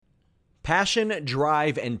Passion,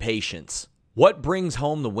 drive, and patience. What brings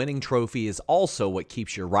home the winning trophy is also what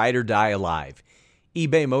keeps your ride or die alive.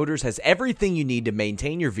 eBay Motors has everything you need to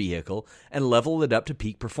maintain your vehicle and level it up to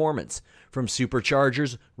peak performance. From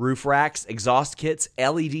superchargers, roof racks, exhaust kits,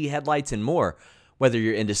 LED headlights, and more. Whether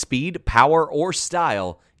you're into speed, power, or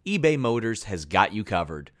style, eBay Motors has got you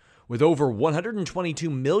covered. With over 122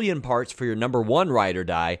 million parts for your number one ride or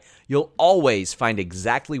die, you'll always find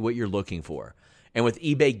exactly what you're looking for. And with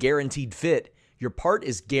eBay Guaranteed Fit, your part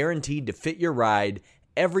is guaranteed to fit your ride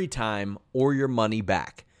every time or your money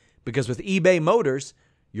back. Because with eBay Motors,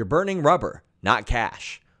 you're burning rubber, not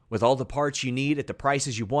cash. With all the parts you need at the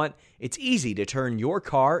prices you want, it's easy to turn your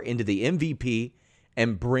car into the MVP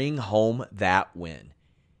and bring home that win.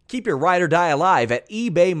 Keep your ride or die alive at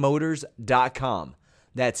ebaymotors.com.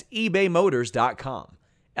 That's ebaymotors.com.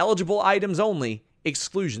 Eligible items only.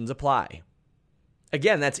 Exclusions apply.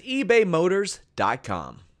 Again, that's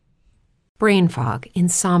ebaymotors.com. Brain fog,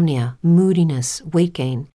 insomnia, moodiness, weight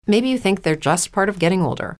gain. Maybe you think they're just part of getting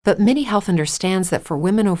older, but MIDI Health understands that for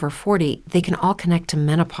women over 40, they can all connect to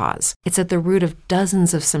menopause. It's at the root of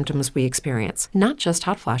dozens of symptoms we experience, not just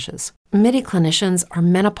hot flashes. MIDI clinicians are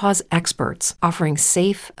menopause experts, offering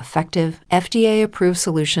safe, effective, FDA-approved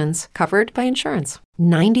solutions covered by insurance.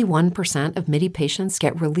 91% of MIDI patients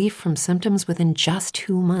get relief from symptoms within just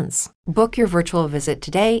 2 months. Book your virtual visit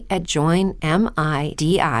today at joinmidi.com.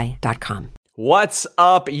 What's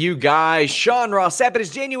up, you guys? Sean Ross Sapp. It is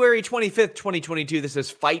January 25th, 2022. This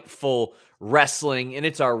is Fightful Wrestling, and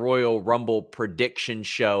it's our Royal Rumble prediction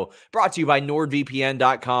show brought to you by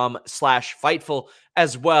nordvpn.com/Fightful,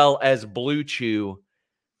 as well as Blue Chew.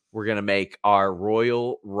 We're going to make our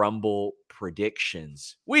Royal Rumble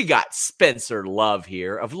predictions. We got Spencer Love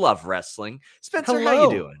here of Love Wrestling. Spencer, Hello. how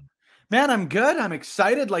you doing? Man, I'm good. I'm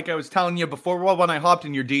excited. Like I was telling you before, well, when I hopped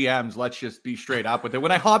in your DMs, let's just be straight up with it.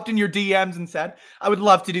 When I hopped in your DMs and said, I would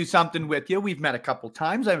love to do something with you. We've met a couple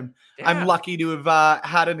times. I'm lucky to have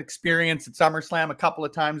had an experience at SummerSlam a couple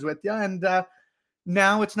of times with you. And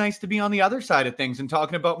now it's nice to be on the other side of things and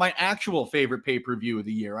talking about my actual favorite pay-per-view of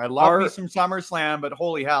the year. I love me some SummerSlam, but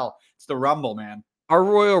holy hell, it's the Rumble, man. Our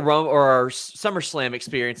Royal Rumble or our SummerSlam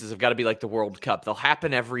experiences have got to be like the World Cup. They'll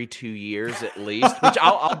happen every 2 years at least, which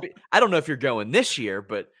I don't know if you're going this year,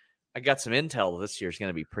 but I got some intel this year is going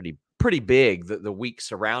to be pretty big, the week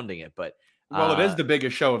surrounding it. But well, it is the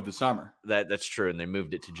biggest show of the summer. That's true. And they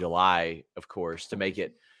moved it to July, of course, to make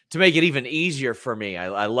it even easier for me.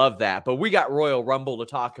 I love that. But we got Royal Rumble to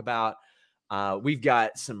talk about. We've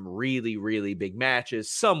got some really, really big matches,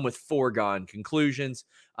 some with foregone conclusions.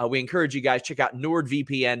 We encourage you guys, check out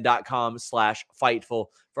nordvpn.com/Fightful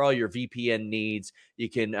for all your VPN needs. You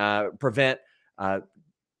can prevent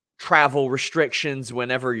travel restrictions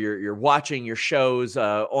whenever you're watching your shows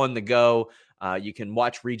on the go. You can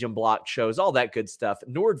watch region block shows, all that good stuff.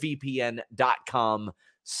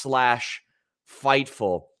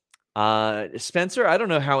 nordvpn.com/Fightful. Spencer, I don't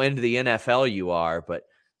know how into the NFL you are, but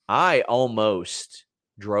I almost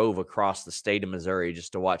drove across the state of Missouri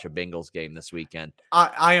just to watch a Bengals game this weekend.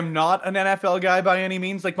 I am not an NFL guy by any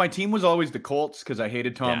means. Like my team was always the Colts because I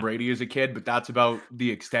hated Tom Brady as a kid, but that's about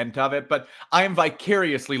the extent of it. But I am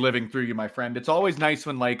vicariously living through you, my friend. It's always nice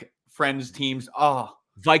when like friends' teams,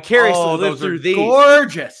 vicariously live through these.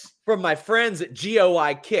 Gorgeous. From my friends at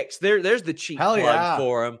GOI Kicks. There's the cheap plug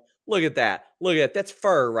for them. Look at that. That's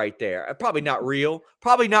fur right there. Probably not real.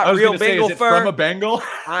 Probably not real Bengal fur. From a Bengal?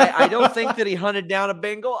 I don't think that he hunted down a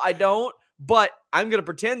Bengal. I don't. But I'm going to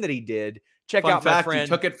pretend that he did. Check out my friend. He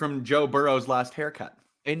took it from Joe Burrow's last haircut.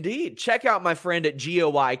 Indeed. Check out my friend at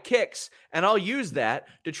GOI Kicks, and I'll use that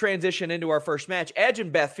to transition into our first match. Edge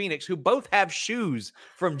and Beth Phoenix, who both have shoes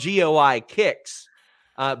from GOI Kicks.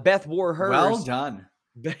 Beth wore hers. Well done.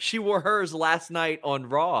 She wore hers last night on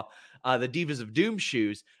Raw, the Divas of Doom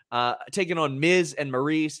shoes. Taking on Miz and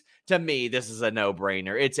Maurice. To me, this is a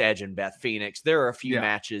no-brainer. It's Edge and Beth Phoenix. There are a few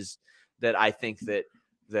matches that I think that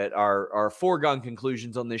are foregone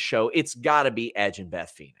conclusions on this show. It's got to be Edge and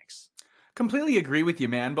Beth Phoenix. Completely agree with you,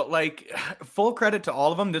 man. But like, full credit to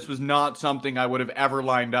all of them. This was not something I would have ever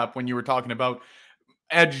lined up when you were talking about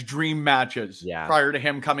Edge dream matches prior to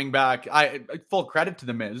him coming back. Full credit to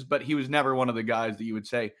the Miz, but he was never one of the guys that you would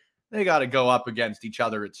say, they got to go up against each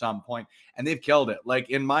other at some point, and they've killed it. Like,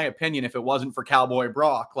 in my opinion, if it wasn't for Cowboy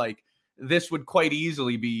Brock, like, this would quite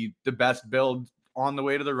easily be the best build on the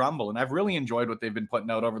way to the Rumble, and I've really enjoyed what they've been putting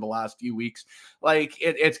out over the last few weeks. Like,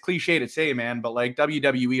 it's cliche to say, man, but, like,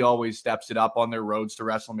 WWE always steps it up on their roads to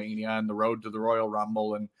WrestleMania and the road to the Royal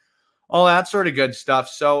Rumble and all that sort of good stuff.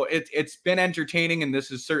 So it's been entertaining, and this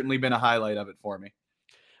has certainly been a highlight of it for me.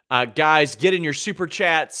 Guys, get in your super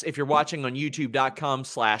chats. If you're watching on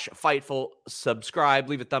youtube.com/Fightful, subscribe,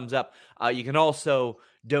 leave a thumbs up. You can also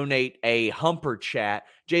donate a Humper chat.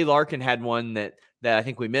 Jay Larkin had one that I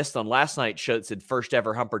think we missed on last night's show that said first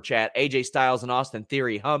ever Humper chat. AJ Styles and Austin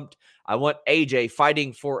Theory humped. I want AJ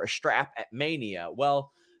fighting for a strap at Mania.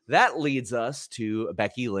 Well, that leads us to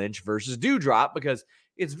Becky Lynch versus Doudrop, because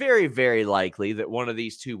it's very, very likely that one of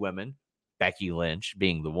these two women, Becky Lynch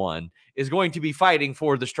being the one, is going to be fighting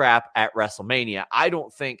for the strap at WrestleMania. I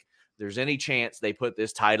don't think there's any chance they put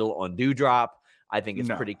this title on Doudrop. I think it's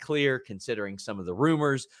pretty clear, considering some of the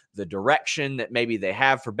rumors, the direction that maybe they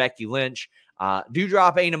have for Becky Lynch.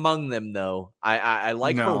 Doudrop ain't among them, though. I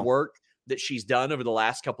like her work that she's done over the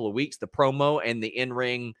last couple of weeks, the promo and the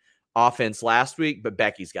in-ring offense last week, but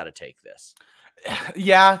Becky's got to take this.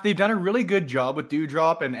 Yeah, they've done a really good job with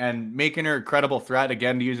Doudrop and making her a credible threat,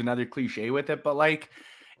 again, to use another cliche with it. But like,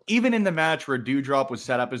 even in the match where Doudrop was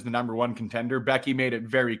set up as the number one contender, Becky made it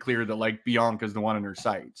very clear that like Bianca's the one in her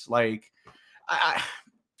sights. Like,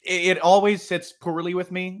 it always sits poorly with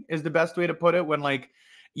me, is the best way to put it, when like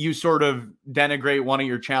you sort of denigrate one of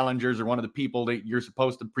your challengers or one of the people that you're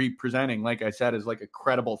supposed to be presenting, like I said, as like a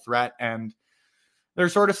credible threat, and they're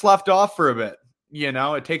sort of sloughed off for a bit. You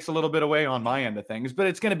know, it takes a little bit away on my end of things, but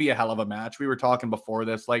it's going to be a hell of a match. We were talking before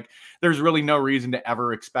this, like there's really no reason to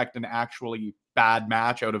ever expect an actually bad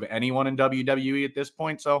match out of anyone in WWE at this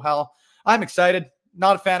point. So hell, I'm excited.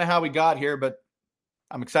 Not a fan of how we got here, but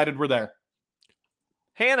I'm excited we're there.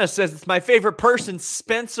 Hannah says it's my favorite person,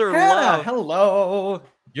 Spencer Hannah, Love. Hello.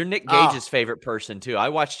 You're Nick Gage's favorite person, too. I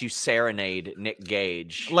watched you serenade Nick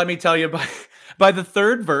Gage. Let me tell you, by the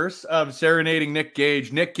third verse of serenading Nick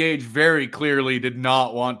Gage very clearly did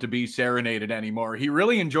not want to be serenaded anymore. He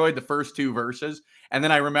really enjoyed the first two verses. And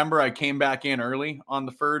then I remember I came back in early on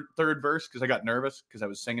the third verse because I got nervous because I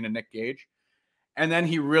was singing to Nick Gage. And then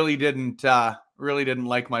he really didn't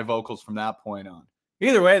like my vocals from that point on.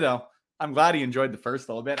 Either way, though, I'm glad he enjoyed the first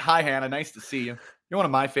little bit. Hi, Hannah. Nice to see you. You're one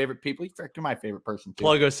of my favorite people. You're my favorite person, too.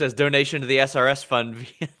 Pluggo says donation to the SRS fund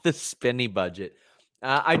via the Spinny budget.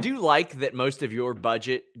 I do like that most of your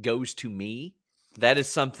budget goes to me. That is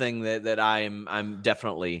something that I'm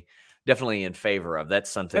definitely in favor of. That's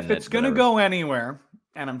something if it's going to go anywhere,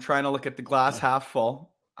 and I'm trying to look at the glass half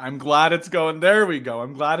full, I'm glad it's going. There we go.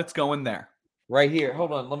 I'm glad it's going there. Right here.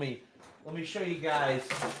 Hold on. Let me show you guys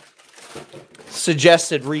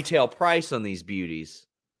suggested retail price on these beauties.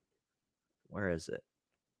 Where is it?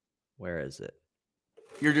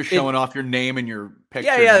 You're just showing off your name and your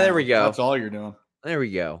picture. Yeah, there we go. That's all you're doing. There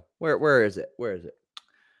we go. Where is it?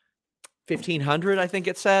 1,500, I think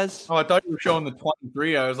it says. Oh, I thought you were showing the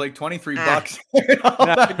 23. I was like,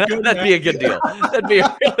 $23. That'd be a good deal. That'd be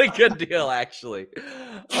a really good deal, actually.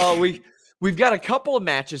 We've got a couple of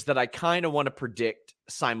matches that I kind of want to predict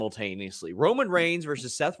simultaneously. Roman Reigns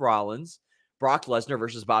versus Seth Rollins, Brock Lesnar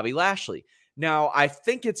versus Bobby Lashley. Now, I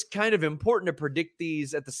think it's kind of important to predict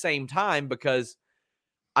these at the same time because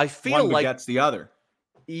I feel one like begets the other.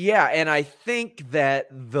 Yeah, and I think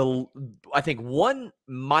that one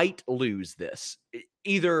might lose this.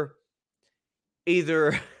 Either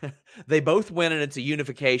they both win and it's a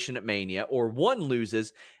unification at Mania, or one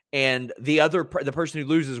loses and the person who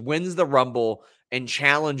loses wins the Rumble and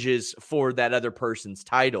challenges for that other person's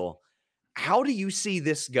title. How do you see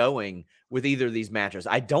this going with either of these matches?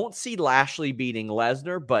 I don't see Lashley beating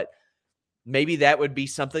Lesnar, but maybe that would be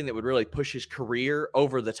something that would really push his career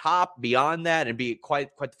over the top beyond that and be quite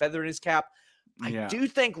the feather in his cap. I do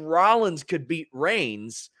think Rollins could beat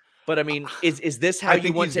Reigns, but I mean, is this how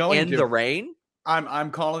you want to end the reign?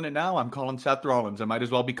 I'm calling it now. I'm calling Seth Rollins. I might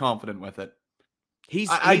as well be confident with it. He's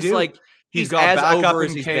got as over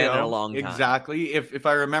as he's been in a long time. Exactly. If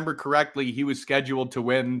I remember correctly, he was scheduled to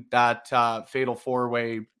win that Fatal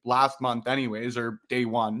 4-Way last month anyways, or day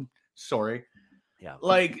one. Sorry. Yeah.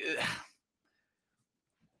 Like,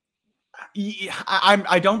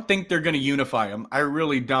 I don't think they're going to unify them. I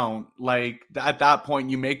really don't. Like, at that point,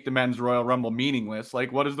 you make the Men's Royal Rumble meaningless.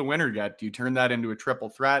 Like, what does the winner get? Do you turn that into a triple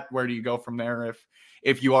threat? Where do you go from there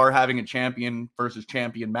if you are having a champion versus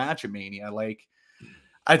champion match at Mania? Like,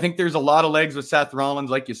 I think there's a lot of legs with Seth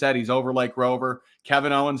Rollins. Like you said, he's over like Rover.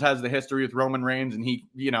 Kevin Owens has the history with Roman Reigns, and the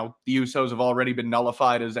Usos have already been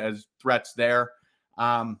nullified as threats there.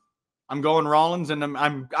 I'm going Rollins, and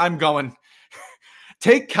I'm going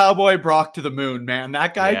take Cowboy Brock to the moon, man.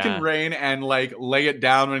 That guy can reign and like lay it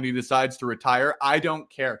down when he decides to retire. I don't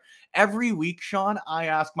care. Every week, Sean, I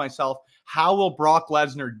ask myself, how will Brock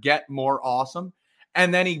Lesnar get more awesome?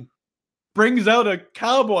 And then he brings out a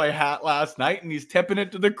cowboy hat last night and he's tipping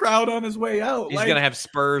it to the crowd on his way out. He's going to have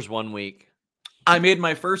Spurs one week. I made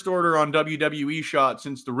my first order on WWE Shot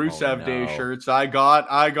since the Rusev Day shirts. I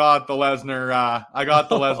got the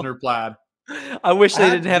Lesnar plaid. I wish they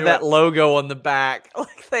didn't have that logo on the back.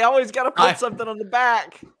 Like, they always got to put something on the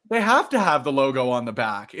back. They have to have the logo on the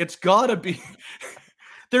back. It's got to be.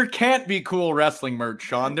 There can't be cool wrestling merch,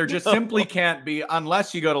 Sean. There just simply can't be,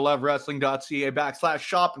 unless you go to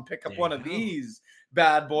lovewrestling.ca/shop and pick up one of these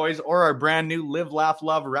bad boys, or our brand new Live, Laugh,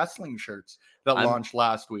 Love wrestling shirts that launched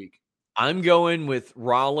last week. I'm going with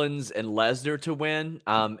Rollins and Lesnar to win.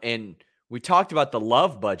 And we talked about the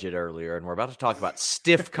love budget earlier, and we're about to talk about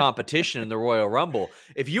stiff competition in the Royal Rumble.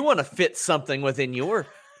 If you want to fit something within your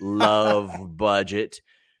love budget,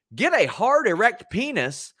 get a hard, erect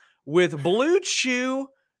penis with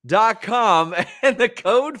BlueChew.com and the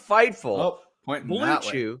code FIGHTFUL. Oh, pointing Blue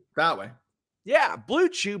Chew. That way. Yeah, Blue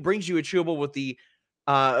Chew brings you a chewable with the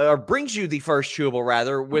or brings you the first chewable,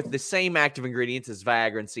 rather, with the same active ingredients as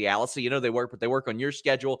Viagra and Cialis. So, they work, but they work on your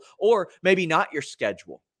schedule, or maybe not your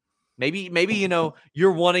schedule. Maybe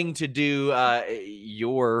you're wanting to do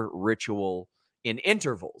your ritual in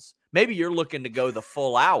intervals. Maybe you're looking to go the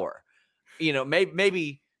full hour.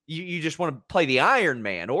 Maybe you just want to play the Iron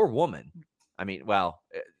Man or woman. I mean, well,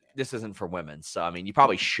 this isn't for women, so I mean, you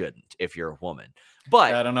probably shouldn't if you're a woman.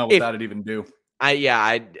 But I don't know what that'd even do.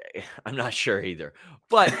 I'm not sure either.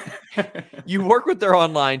 But you work with their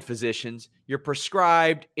online physicians. You're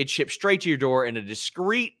prescribed. It ships straight to your door in a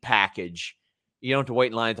discreet package. You don't have to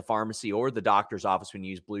wait in line at the pharmacy or the doctor's office when you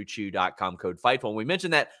use BlueChew.com code FIGHTFUL. And we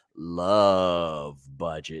mentioned that love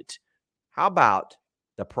budget. How about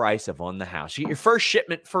the price of On the House? You get your first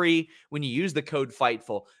shipment free when you use the code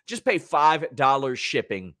FIGHTFUL. Just pay $5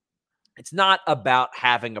 shipping. It's not about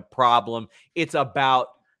having a problem. It's about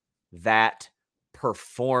that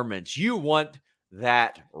performance. You want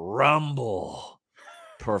that Rumble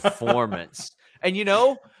performance. And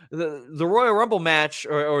the Royal Rumble match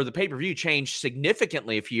or the pay-per-view changed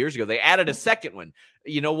significantly a few years ago. They added a second one.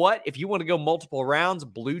 You know what? If you want to go multiple rounds,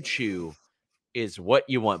 Blue Chew is what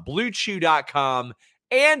you want. BlueChew.com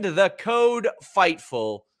and the code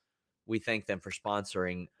FIGHTFUL. We thank them for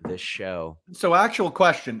sponsoring this show. So, actual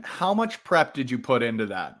question, how much prep did you put into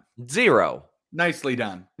that? 0. Nicely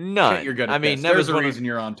done. None. Shit, you're good at I mean, this. There's a reason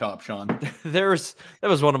you're on top, Sean. That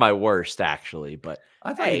was one of my worst, actually. But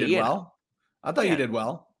I thought you did well. I thought you did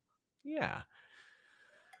well. Yeah.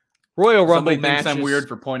 Royal Rumble matches. I'm weird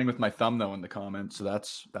for pointing with my thumb though in the comments, so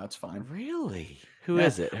that's fine. Really? Who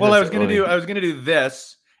is it? Well, I was gonna do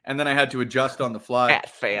this, and then I had to adjust on the fly. Pat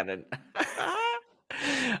Fannin.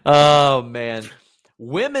 Oh man.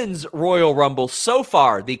 Women's Royal Rumble so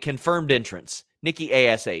far, the confirmed entrants: Nikki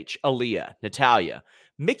ASH, Aaliyah, Natalya,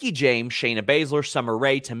 Mickie James, Shayna Baszler, Summer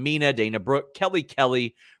Rae, Tamina, Dana Brooke,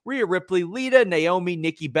 Kelly, Rhea Ripley, Lita, Naomi,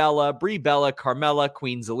 Nikki Bella, Brie Bella, Carmella,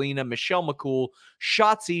 Queen Zelina, Michelle McCool,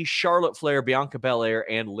 Shotzi, Charlotte Flair, Bianca Belair,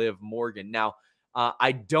 and Liv Morgan. Now,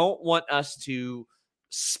 I don't want us to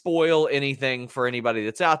spoil anything for anybody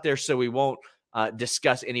that's out there, so we won't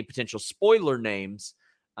discuss any potential spoiler names.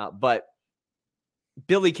 But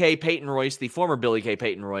Billie Kay Peyton Royce, the former Billie Kay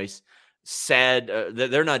Peyton Royce, said that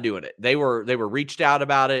they're not doing it. They were reached out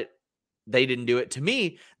about it. They didn't do it. To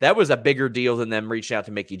me, that was a bigger deal than them reaching out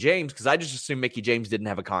to Mickie James, because I just assumed Mickie James didn't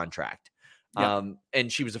have a contract. Yeah.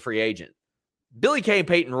 And she was a free agent. Billie Kay and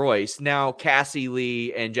Peyton Royce, now Cassie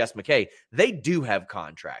Lee and Jess McKay, they do have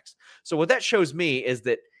contracts. So what that shows me is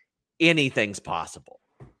that anything's possible.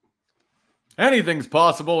 Anything's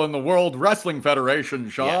possible in the World Wrestling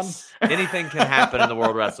Federation, Sean. Yes. Anything can happen in the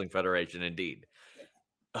World Wrestling Federation, indeed.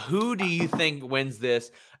 Who do you think wins this?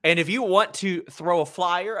 And if you want to throw a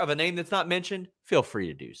flyer of a name that's not mentioned, feel free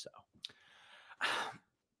to do so.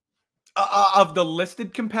 Of the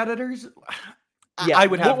listed competitors, yeah, I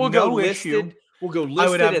would have no issue. We'll go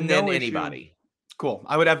listed and then anybody. Cool.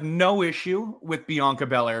 I would have no issue with Bianca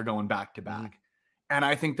Belair going back to back. And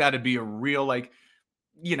I think that'd be a real,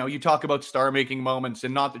 you talk about star-making moments,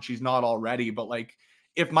 and not that she's not already, but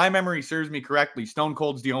if my memory serves me correctly, Stone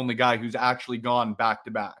Cold's the only guy who's actually gone back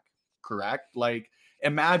to back, correct?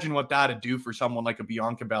 Imagine what that'd do for someone like a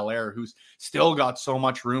Bianca Belair, who's still got so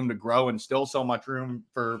much room to grow and still so much room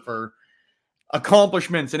for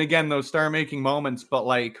accomplishments. And again, those star-making moments, but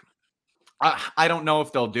I don't know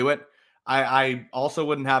if they'll do it. I also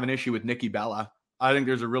wouldn't have an issue with Nikki Bella. I think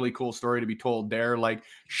there's a really cool story to be told there.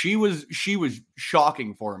 She was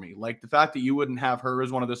shocking for me. The fact that you wouldn't have her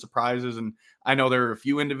as one of the surprises. And I know there are a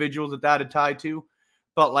few individuals that had tied to,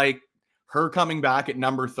 but her coming back at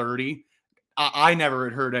number 30, I never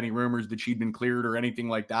had heard any rumors that she'd been cleared or anything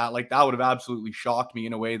like that. That would have absolutely shocked me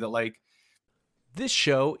in a way that This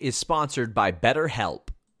show is sponsored by BetterHelp.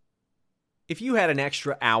 If you had an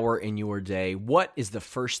extra hour in your day, what is the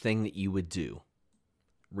first thing that you would do?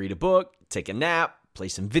 Read a book, take a nap, play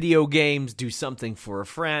some video games, do something for a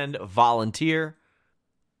friend, volunteer.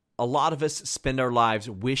 A lot of us spend our lives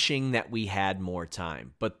wishing that we had more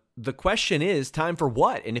time. But the question is, time for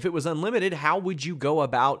what? And if it was unlimited, how would you go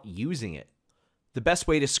about using it? The best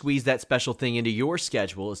way to squeeze that special thing into your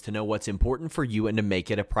schedule is to know what's important for you and to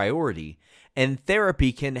make it a priority. And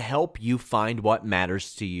therapy can help you find what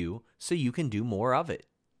matters to you so you can do more of it.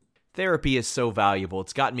 Therapy is so valuable.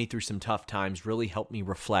 It's gotten me through some tough times, really helped me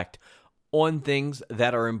reflect on things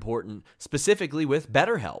that are important, specifically with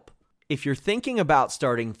BetterHelp. If you're thinking about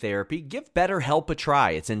starting therapy, give BetterHelp a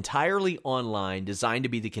try. It's entirely online, designed to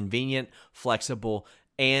be the convenient, flexible,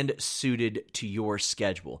 and suited to your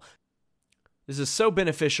schedule. This is so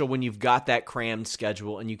beneficial when you've got that crammed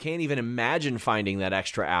schedule and you can't even imagine finding that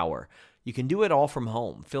extra hour. You can do it all from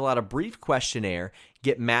home. Fill out a brief questionnaire,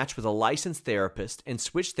 get matched with a licensed therapist, and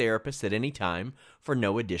switch therapists at any time for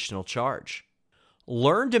no additional charge.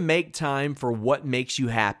 Learn to make time for what makes you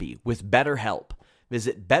happy with BetterHelp.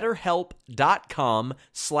 Visit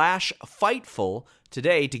betterhelp.com/Fightful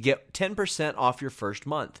today to get 10% off your first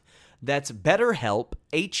month. That's BetterHelp,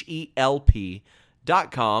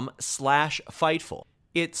 HELP.com/Fightful.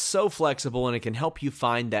 It's so flexible and it can help you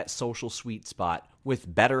find that social sweet spot with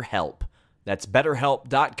BetterHelp. That's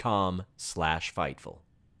betterhelp.com/Fightful.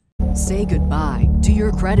 Say goodbye to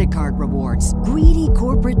your credit card rewards. Greedy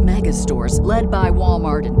corporate mega stores, led by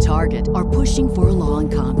Walmart and Target, are pushing for a law in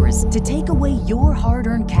Congress to take away your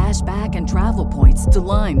hard-earned cash back and travel points to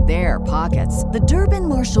line their pockets. The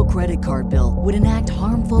Durbin-Marshall credit card bill would enact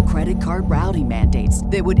harmful credit card routing mandates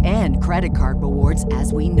that would end credit card rewards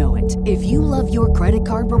as we know it. If you love your credit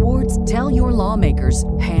card rewards, tell your lawmakers,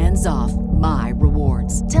 hands off my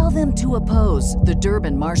rewards. Tell them to oppose the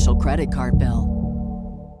Durbin-Marshall credit card bill.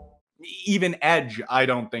 Even Edge, I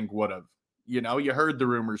don't think would have. You know, you heard the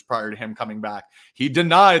rumors prior to him coming back. He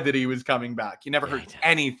denied that he was coming back. You never heard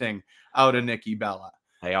anything out of Nikki Bella.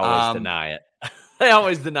 They always deny it. They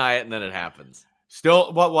always deny it, and then it happens.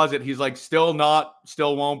 Still, what was it? He's like, still not,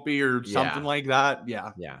 still won't be, or something like that.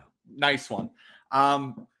 Yeah. Nice one.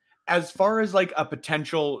 As far as like a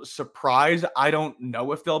potential surprise, I don't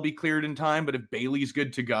know if they'll be cleared in time, but if Bayley's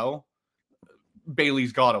good to go,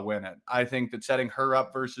 Bayley's got to win it. I think that setting her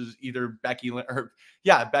up versus either Becky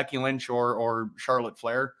Lynch or Charlotte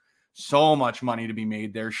Flair, so much money to be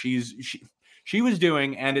made there. She was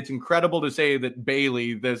doing, and it's incredible to say that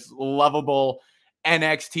Bayley, this lovable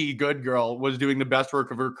NXT good girl, was doing the best work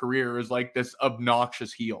of her career as like this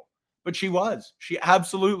obnoxious heel. But she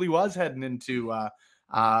absolutely was heading into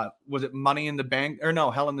was it Money in the Bank, or no,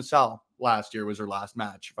 Hell in the Cell last year was her last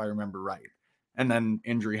match, if I remember right. And then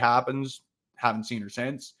injury happens. Haven't seen her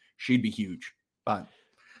since. She'd be huge, but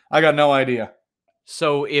I got no idea.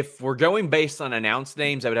 So if we're going based on announced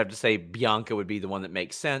names, I would have to say Bianca would be the one that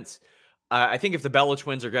makes sense. I think if the Bella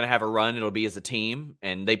Twins are going to have a run, it'll be as a team,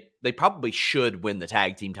 and they probably should win the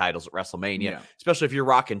tag team titles at WrestleMania, especially if you're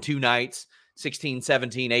rocking 2 nights, 16,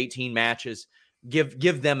 17, 18 matches.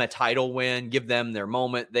 Give them a title win, give them their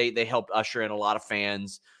moment. They helped usher in a lot of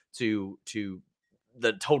fans to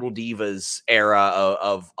the Total Divas era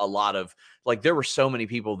of a lot of, like, there were so many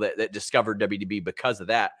people that discovered WWE because of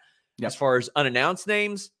that. Yep. As far as unannounced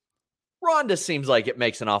names, Ronda seems like it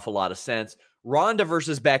makes an awful lot of sense. Ronda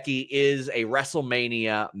versus Becky is a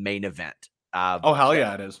WrestleMania main event. Oh, hell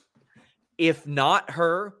yeah, it is. If not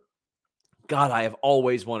her, God, I have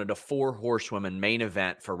always wanted a 4 horsewomen main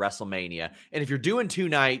event for WrestleMania. And if you're doing 2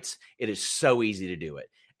 nights, it is so easy to do it.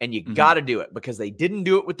 And you got to do it because they didn't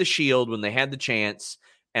do it with the Shield when they had the chance.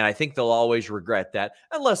 And I think they'll always regret that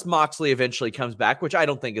unless Moxley eventually comes back, which I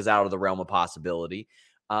don't think is out of the realm of possibility.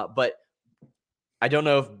 But I don't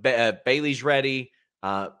know if Bayley's ready.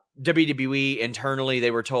 WWE internally, they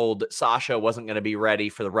were told that Sasha wasn't going to be ready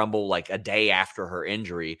for the Rumble like a day after her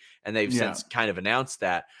injury. And they've since kind of announced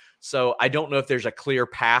that. So I don't know if there's a clear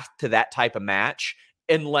path to that type of match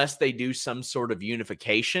unless they do some sort of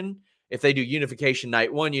unification. If they do unification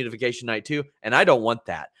night 1, unification night 2, and I don't want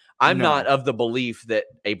that. I'm not of the belief that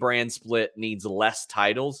a brand split needs less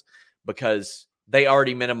titles because they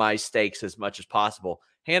already minimize stakes as much as possible.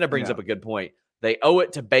 Hannah brings up a good point. They owe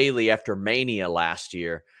it to Bayley after Mania last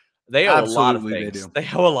year. They owe a lot of things. They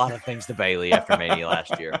owe a lot of things to Bayley after Mania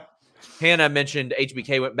last year. Hannah mentioned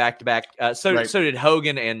HBK went back-to-back. So did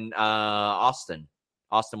Hogan and Austin.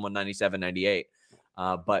 Austin won 97-98.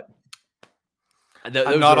 But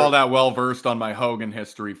I'm not all that well-versed on my Hogan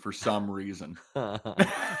history for some reason.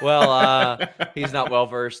 Well, he's not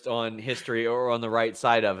well-versed on history or on the right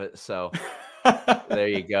side of it. So There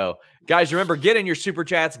you go. Guys, remember, get in your super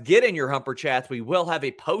chats, get in your humper chats. We will have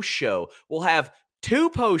a post show. We'll have 2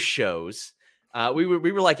 post shows. We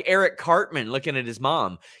were like Eric Cartman looking at his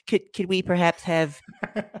mom. Could we perhaps have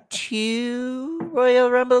 2 Royal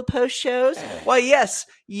Rumble post shows? Why,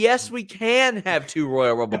 yes, we can have 2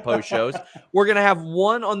 Royal Rumble post shows. We're going to have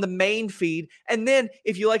one on the main feed. And then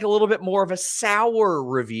if you like a little bit more of a sour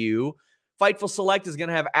review, Fightful Select is going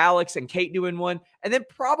to have Alex and Kate doing one. And then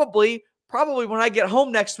probably when I get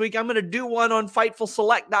home next week, I'm going to do one on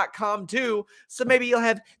FightfulSelect.com too. So maybe you'll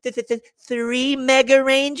have 3 Mega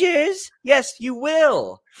Rangers. Yes, you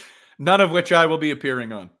will. None of which I will be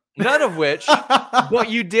appearing on. None of which, but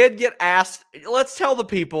you did get asked. Let's tell the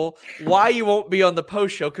people why you won't be on the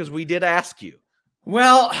post show, because we did ask you.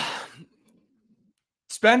 Well,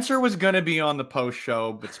 Spencer was going to be on the post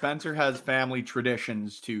show, but Spencer has family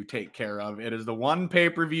traditions to take care of. It is the one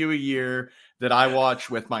pay-per-view a year that I watch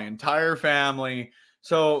with my entire family.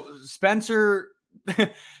 So Spencer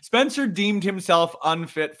deemed himself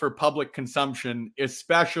unfit for public consumption,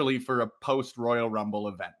 especially for a post-Royal Rumble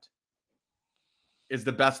event. Is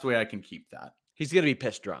the best way I can keep that. He's going to be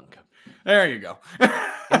pissed drunk. There you go.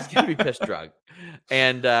 He's going to be pissed drunk.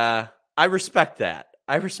 And I respect that.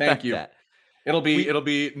 I respect that. It'll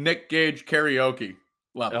be Nick Gage karaoke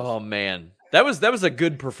levels. Oh man. That was a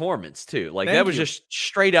good performance too. Like that was just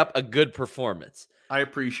straight up a good performance. I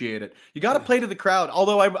appreciate it. You got to play to the crowd.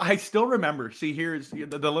 Although I still remember, see, here's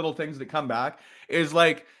the little things that come back is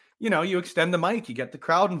like, you extend the mic, you get the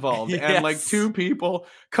crowd involved. Yes. And like 2 people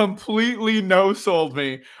completely no-sold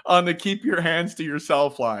me on the keep your hands to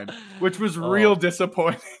yourself line, which was real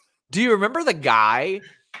disappointing. Do you remember the guy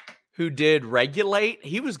who did Regulate?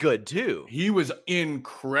 He was good too. He was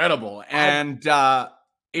incredible. And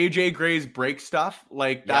AJ Gray's break stuff,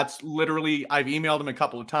 like that's literally, I've emailed him a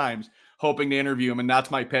couple of times hoping to interview him. And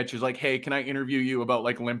that's my pitch is like, hey, can I interview you about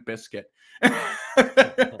like Limp Bizkit?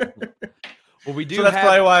 Well, we do. So that's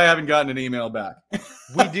probably why I haven't gotten an email back.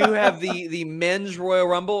 We do have the men's Royal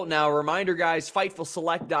Rumble. Now, a reminder, guys,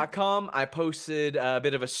 FightfulSelect.com. I posted a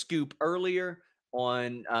bit of a scoop earlier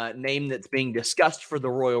on name that's being discussed for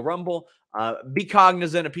the Royal Rumble. Be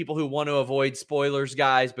cognizant of people who want to avoid spoilers,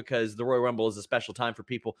 guys, because the Royal Rumble is a special time for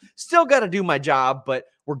people. Still got to do my job, but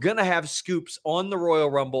we're going to have scoops on the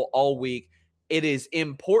Royal Rumble all week. It is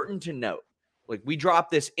important to note, like we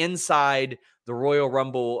dropped this inside the Royal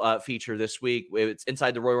Rumble feature this week. It's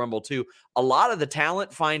inside the Royal Rumble too. A lot of the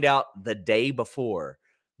talent find out the day before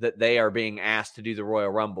that they are being asked to do the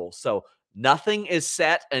Royal Rumble. So nothing is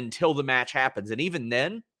set until the match happens. And even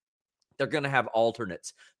then, they're going to have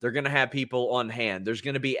alternates. They're going to have people on hand. There's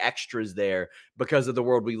going to be extras there because of the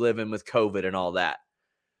world we live in with COVID and all that.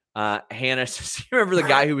 Hannah, you remember the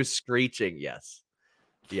guy who was screeching? Yes.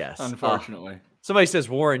 Unfortunately. Somebody says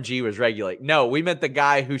Warren G was Regulate. No, we meant the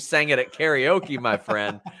guy who sang it at karaoke, my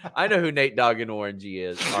friend. I know who Nate Dogg and Warren G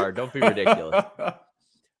are. Don't be ridiculous.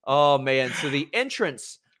 Oh, man. So the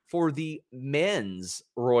entrance for the men's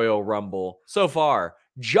Royal Rumble so far,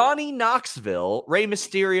 Johnny Knoxville, Rey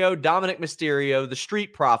Mysterio, Dominic Mysterio, the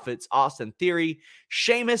Street Profits, Austin Theory,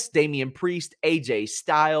 Sheamus, Damian Priest, AJ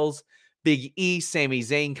Styles, Big E, Sami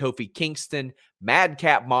Zayn, Kofi Kingston,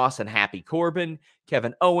 Madcap Moss, and Happy Corbin,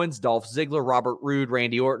 Kevin Owens, Dolph Ziggler, Robert Roode,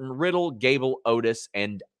 Randy Orton, Riddle, Gable, Otis,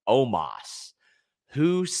 and Omos.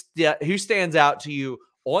 Who stands out to you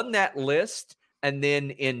on that list and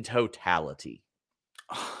then in totality?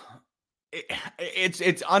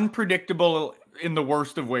 It's unpredictable in the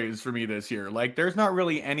worst of ways for me this year. Like there's not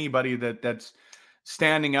really anybody that's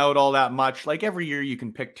standing out all that much. Like every year you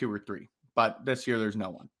can pick 2 or 3, but this year there's no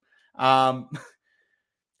one.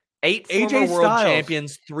 8 former world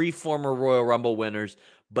champions, 3 former Royal Rumble winners,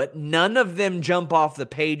 but none of them jump off the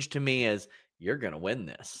page to me as you're going to win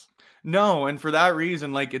this. No, and for that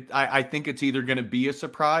reason, like I think it's either going to be a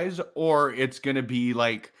surprise or it's going to be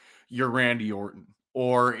like your Randy Orton.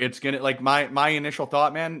 Or it's going to, like, my initial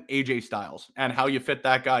thought, man, AJ Styles. And how you fit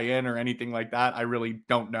that guy in or anything like that, I really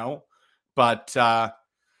don't know. But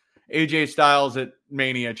AJ Styles at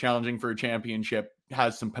Mania challenging for a championship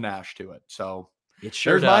has some panache to it. So it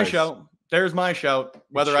sure there's does. my shout. There's my shout.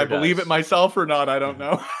 Whether I believe it myself or not, I don't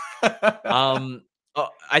know.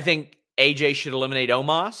 I think AJ should eliminate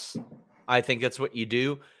Omos. I think that's what you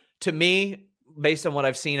do. To me, based on what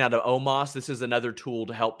I've seen out of Omos, this is another tool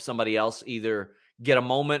to help somebody else either get a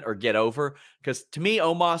moment or get over. Because to me,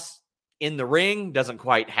 Omos in the ring doesn't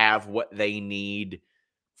quite have what they need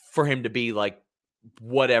for him to be like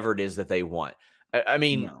whatever it is that they want. I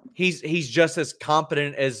mean, no. He's just as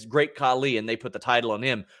competent as Great Khali, and they put the title on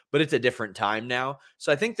him, but it's a different time now.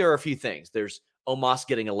 So I think there are a few things. There's Omos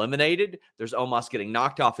getting eliminated. There's Omos getting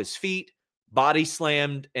knocked off his feet. body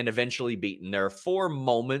slammed, and eventually beaten. There are 4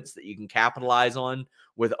 moments that you can capitalize on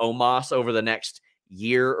with Omos over the next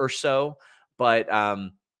year or so. But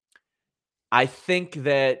I think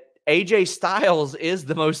that AJ Styles is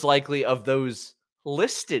the most likely of those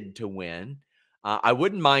listed to win. I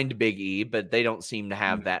wouldn't mind Big E, but they don't seem to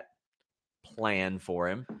have that plan for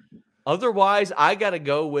him. Otherwise, I got to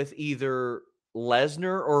go with either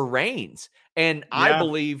Lesnar or Reigns. And I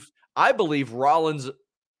believe Rollins,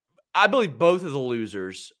 I believe both of the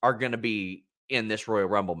losers are going to be in this Royal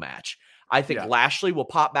Rumble match. I think Lashley will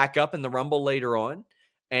pop back up in the Rumble later on,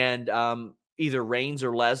 and either Reigns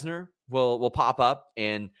or Lesnar will pop up,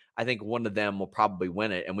 and I think one of them will probably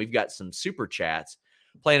win it. And we've got some super chats.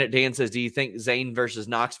 Planet Dan says, do you think Zayn versus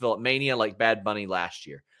Knoxville at Mania like Bad Bunny last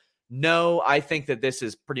year? No, I think that this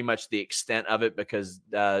is pretty much the extent of it because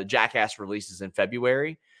Jackass releases in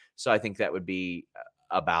February. So I think that would be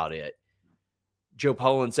about it. Joe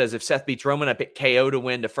Poland says, if Seth beats Roman, I pick KO to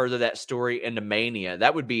win to further that story into Mania.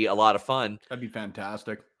 That would be a lot of fun. That'd be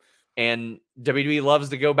fantastic. And WWE loves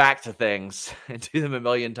to go back to things and do them a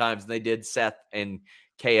million times. And they did Seth and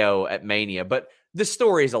KO at Mania. But the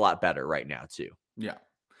story is a lot better right now, too. Yeah.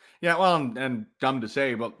 Yeah, well, and dumb to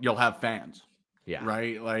say, but you'll have fans. Yeah.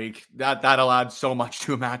 Right? Like, that'll add so much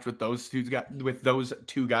to a match with those two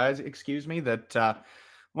guys, that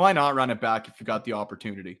why not run it back if you got the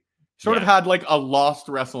opportunity? Sort of had like a lost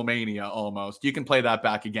WrestleMania almost. You can play that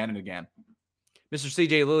back again and again. Mr.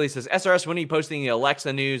 CJ Lilly says, SRS, when are you posting the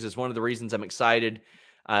Alexa news is one of the reasons I'm excited.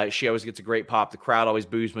 She always gets a great pop. The crowd always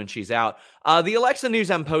boos when she's out. The Alexa news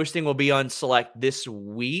I'm posting will be on Select this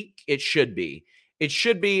week. It should be. It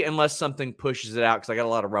should be unless something pushes it out because I got a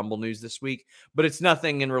lot of Rumble news this week. But it's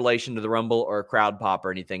nothing in relation to the Rumble or a crowd pop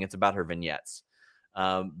or anything. It's about her vignettes.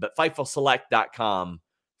 But FightfulSelect.com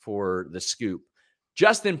for the scoop.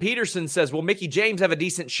 Justin Peterson says, will Mickie James have a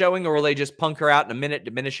decent showing or will they just punk her out in a minute,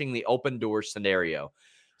 diminishing the open door scenario?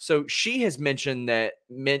 So she has mentioned that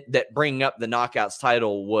bringing up the Knockouts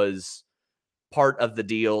title was part of the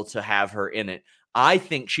deal to have her in it. I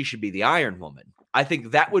think she should be the Iron Woman. I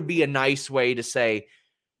think that would be a nice way to say,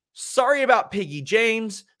 sorry about Piggy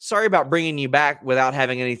James. Sorry about bringing you back without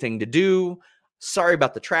having anything to do. Sorry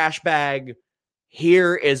about the trash bag.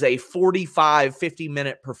 Here is a 45,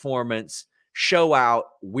 50-minute performance. Show out.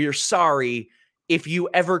 We're sorry. If you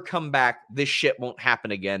ever come back, this shit won't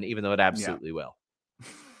happen again, even though it absolutely will.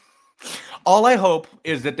 All I hope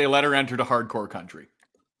is that they let her enter to hardcore country.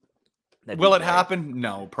 Will it happen?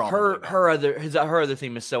 No, probably not. Her other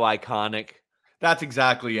theme is so iconic. That's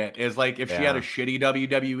exactly it. Is like if she had a shitty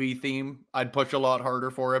WWE theme, I'd push a lot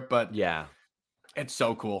harder for it. But it's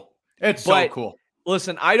so cool. It's so cool.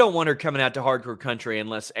 Listen, I don't want her coming out to hardcore country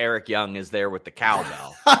unless Eric Young is there with the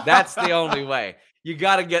cowbell. That's the only way. You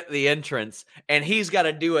got to get the entrance, and he's got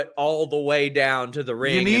to do it all the way down to the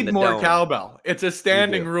ring. You need more cowbell. It's a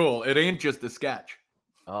standing rule. It ain't just a sketch.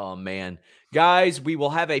 Oh, man. Guys, we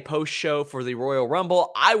will have a post show for the Royal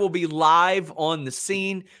Rumble. I will be live on the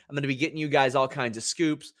scene. I'm going to be getting you guys all kinds of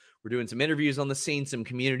scoops. We're doing some interviews on the scene, some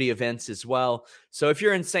community events as well. So if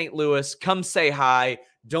you're in St. Louis, come say hi.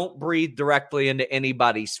 Don't breathe directly into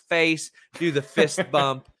anybody's face. Do the fist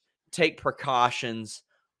bump. Take precautions.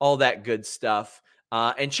 All that good stuff.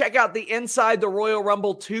 And check out the Inside the Royal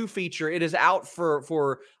Rumble 2 feature. It is out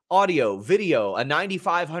for audio, video, a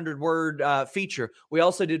 9,500 word feature. We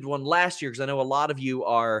also did one last year because I know a lot of you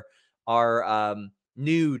are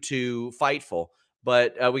new to Fightful.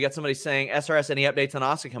 But we got somebody saying, SRS, any updates on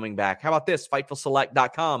Asuka coming back? How about this?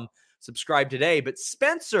 FightfulSelect.com. Subscribe today. But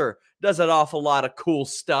Spencer does an awful lot of cool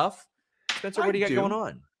stuff. Spencer, what do you got going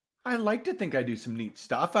on? I like to think I do some neat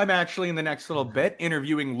stuff. I'm actually in the next little bit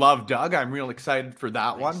interviewing Love Doug. I'm real excited for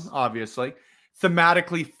that one, obviously.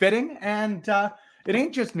 Thematically fitting. And it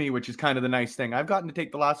ain't just me, which is kind of the nice thing. I've gotten to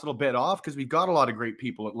take the last little bit off because we've got a lot of great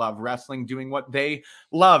people at Love Wrestling doing what they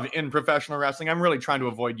love in professional wrestling. I'm really trying to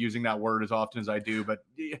avoid using that word as often as I do, but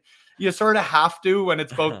you sort of have to when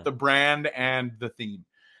it's both the brand and the theme.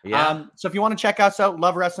 Yeah. So if you want to check us out,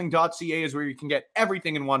 lovewrestling.ca is where you can get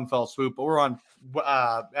everything in one fell swoop. But we're on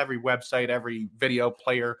every website, every video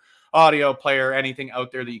player, audio player, anything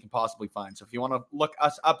out there that you can possibly find. So if you want to look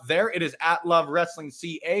us up there, it is at Love Wrestling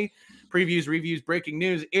CA. Previews, reviews, breaking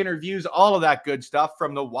news, interviews, all of that good stuff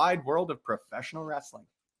from the wide world of professional wrestling.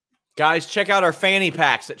 Guys, check out our fanny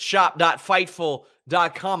packs at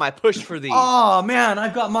shop.fightful.com. I pushed for these. Oh, man,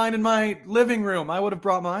 I've got mine in my living room. I would have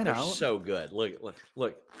brought mine out. So good.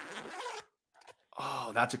 Look.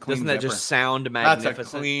 Oh, that's a clean Doesn't zipper. That just sound magnificent?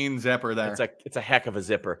 That's a clean zipper there. It's a heck of a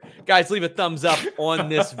zipper. Guys, leave a thumbs up on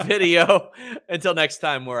this video. Until next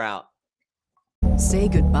time, we're out. Say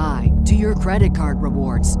goodbye to your credit card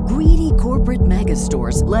rewards. Greedy corporate mega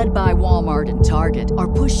stores, led by Walmart and Target,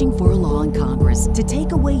 are pushing for a law in Congress to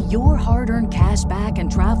take away your hard-earned cash back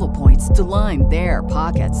and travel points to line their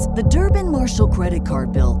pockets. The Durbin-Marshall credit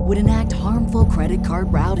card bill would enact harmful credit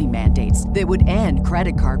card routing mandates that would end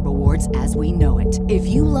credit card rewards as we know it. If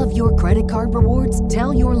you love your credit card rewards,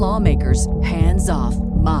 tell your lawmakers, hands off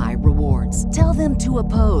my rewards. Tell them to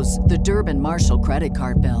oppose the Durbin-Marshall credit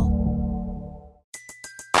card bill.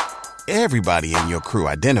 Everybody in your crew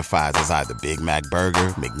identifies as either Big Mac Burger,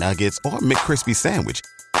 McNuggets, or McCrispy Sandwich.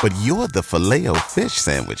 But you're the Filet-O-Fish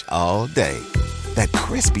Sandwich all day. That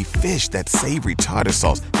crispy fish, that savory tartar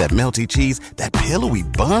sauce, that melty cheese, that pillowy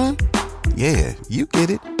bun. Yeah, you get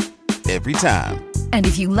it. Every time. And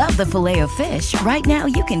if you love the Filet-O-Fish, right now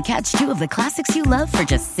you can catch two of the classics you love for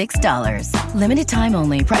just $6. Limited time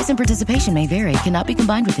only. Price and participation may vary. Cannot be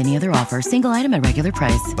combined with any other offer. Single item at regular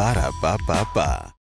price. Ba-da-ba-ba-ba.